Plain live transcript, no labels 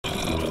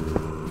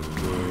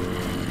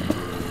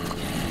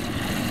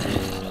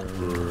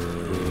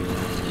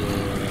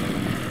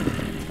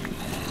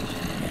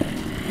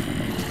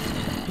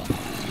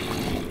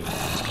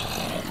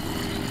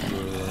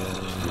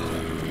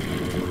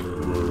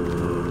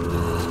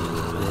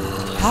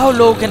How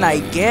low can I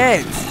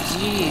get?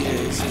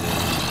 Jesus.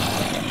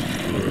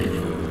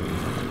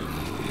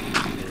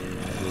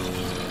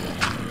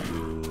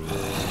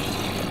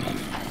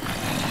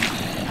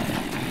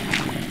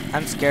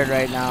 I'm scared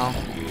right now.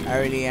 I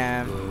really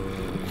am.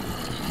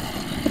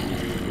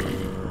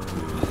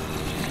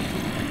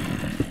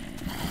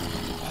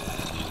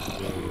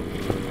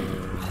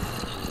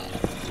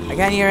 I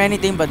can't hear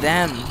anything but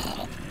them.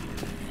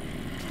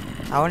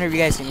 I wonder if you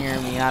guys can hear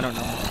me. I don't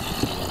know.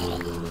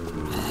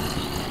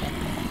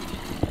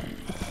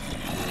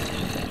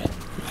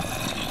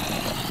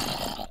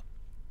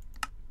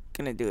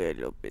 Gonna do it a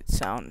little bit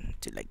sound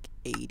to like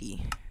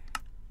 80,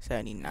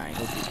 79. Would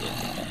be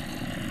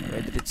good.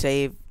 Where did it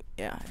save?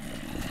 Yeah.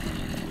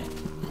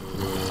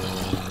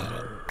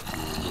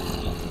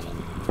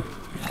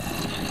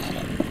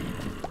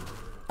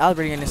 I was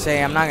really gonna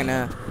say I'm not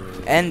gonna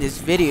end this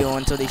video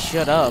until they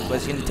shut up, but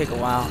it's gonna take a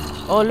while.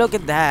 Oh, look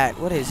at that.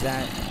 What is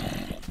that?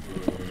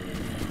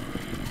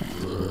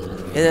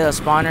 Is it a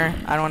spawner?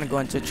 I don't want to go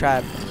into a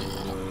trap.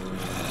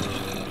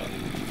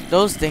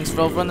 Those things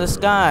fell from the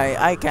sky.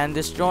 I can't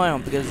destroy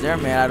them because they're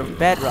made out of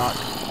bedrock.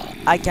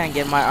 I can't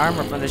get my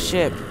armor from the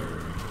ship.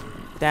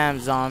 Damn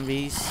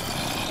zombies.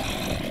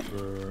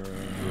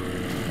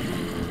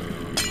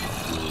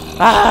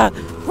 Ah!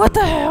 What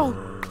the hell?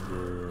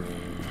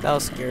 That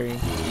was scary.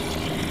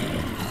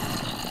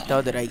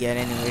 How did I get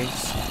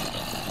anyways?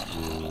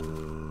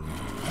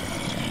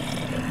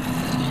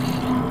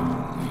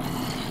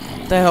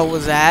 What the hell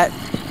was that?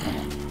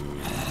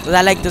 Was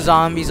that like the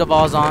zombies of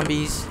all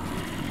zombies?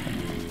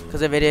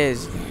 Because if it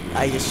is,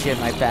 I just shit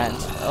my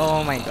pants.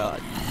 Oh my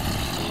god.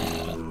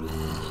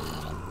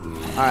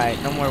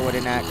 Alright, no more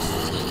wooden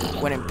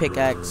axe. Wooden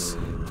pickaxe.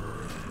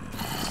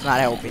 It's not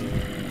helping.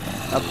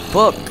 A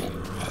book.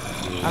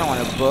 I don't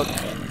want a book.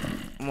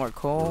 More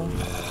coal.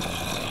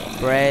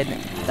 Bread.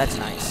 That's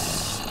nice.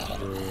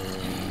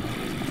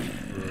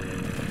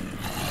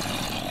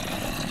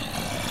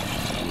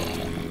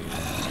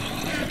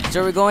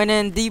 So we're going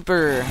in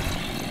deeper.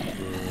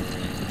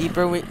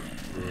 Deeper we...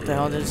 What the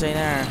hell did it say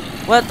there?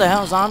 What the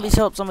hell? Zombies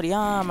help somebody.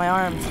 Ah, my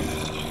arms.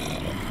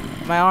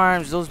 My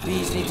arms. Those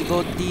beasts need to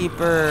go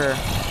deeper.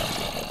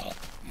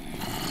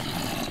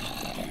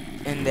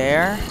 In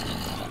there.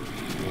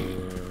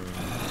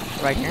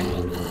 Right here.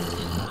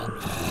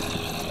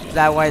 Is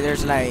that why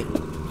there's like...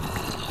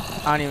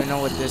 I don't even know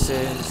what this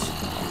is.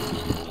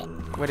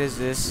 What is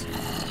this?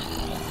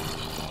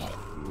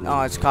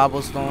 Oh, it's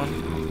cobblestone.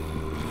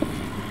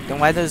 Then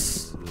why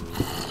does...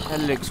 That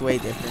looks way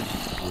different.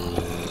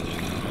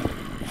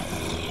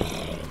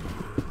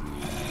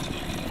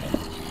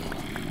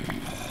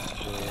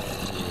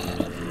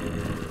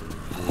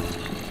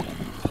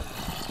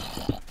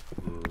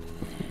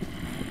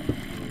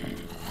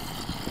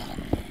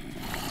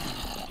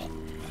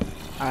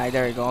 Alright,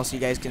 there we go, so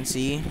you guys can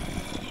see.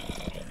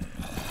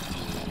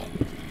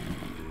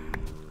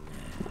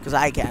 Because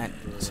I can't,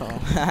 so.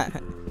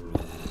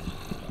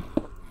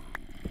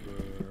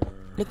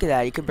 Look at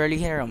that, you can barely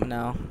hear them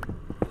now.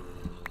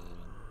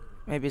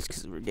 Maybe it's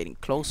because we're getting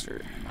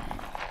closer.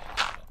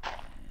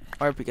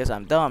 Or because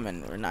I'm dumb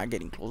and we're not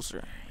getting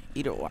closer.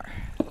 Either or.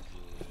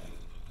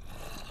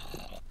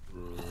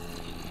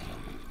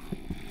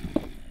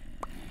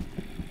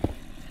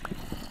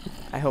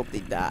 I hope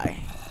they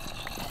die.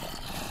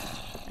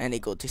 And they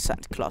go to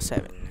Santa Claus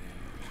heaven.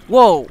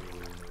 Whoa!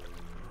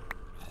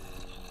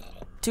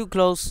 Too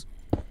close.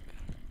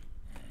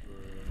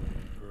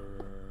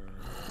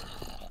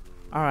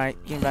 Alright,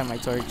 give me back my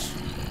torch.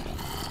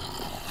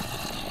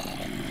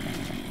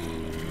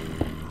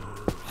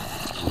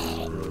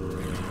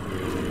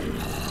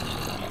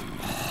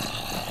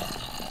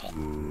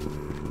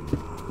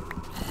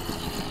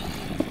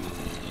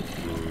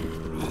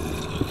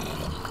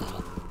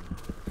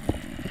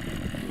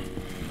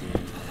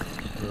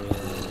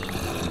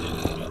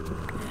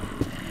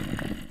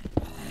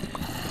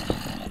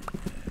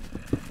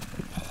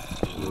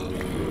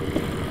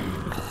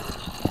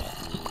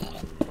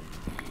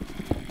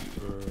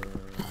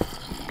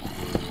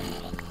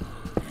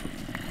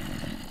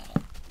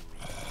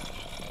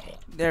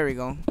 There we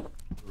go.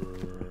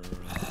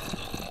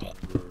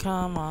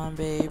 Come on,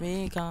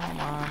 baby, come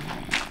on.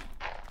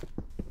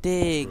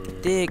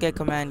 Dig, dig, I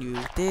command you,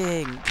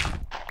 dig.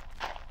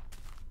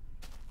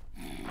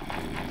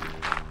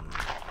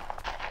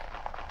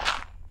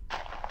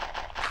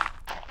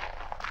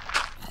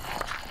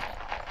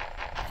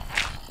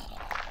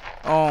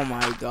 Oh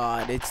my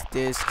god, it's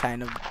this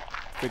kind of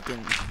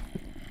freaking...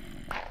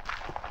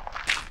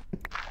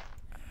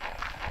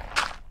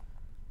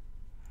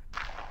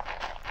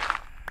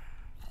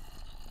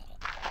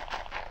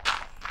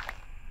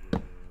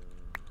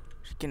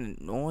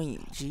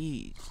 annoying,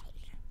 jeez.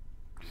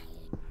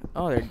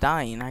 Oh, they're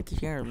dying. I can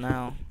hear them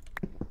now.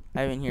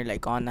 I've been here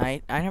like all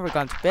night. I never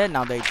gone to bed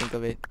now that I think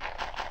of it.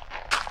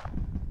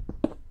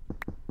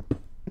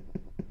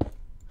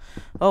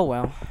 Oh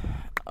well.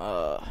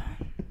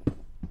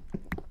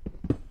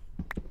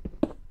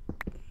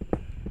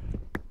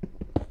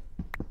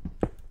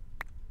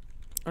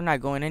 We're not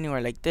going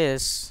anywhere like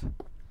this.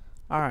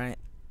 Alright.